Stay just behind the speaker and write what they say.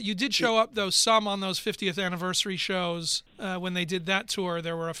You did show up, though, some on those 50th anniversary shows when they did that tour.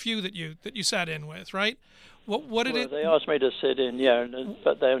 There were a few that you sat in with, right? What did it? They asked me to sit in,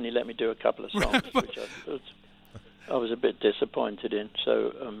 but they only let me do a couple of songs, which I was a bit disappointed in.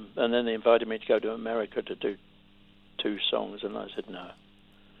 So, and then they invited me to go to America to do 2 songs, and I said no.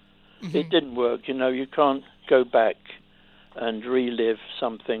 Mm-hmm. It didn't work. You can't go back and relive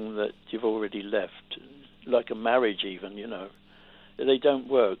something that you've already left, like a marriage even, They don't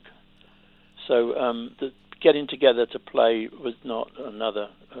work. So getting together to play was not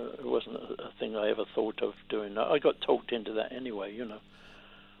it wasn't a thing I ever thought of doing. I got talked into that anyway,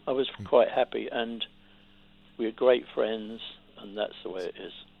 I was quite happy, and we were great friends, and that's the way it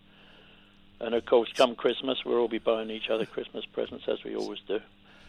is. And of course, come Christmas, we'll all be buying each other Christmas presents, as we always do.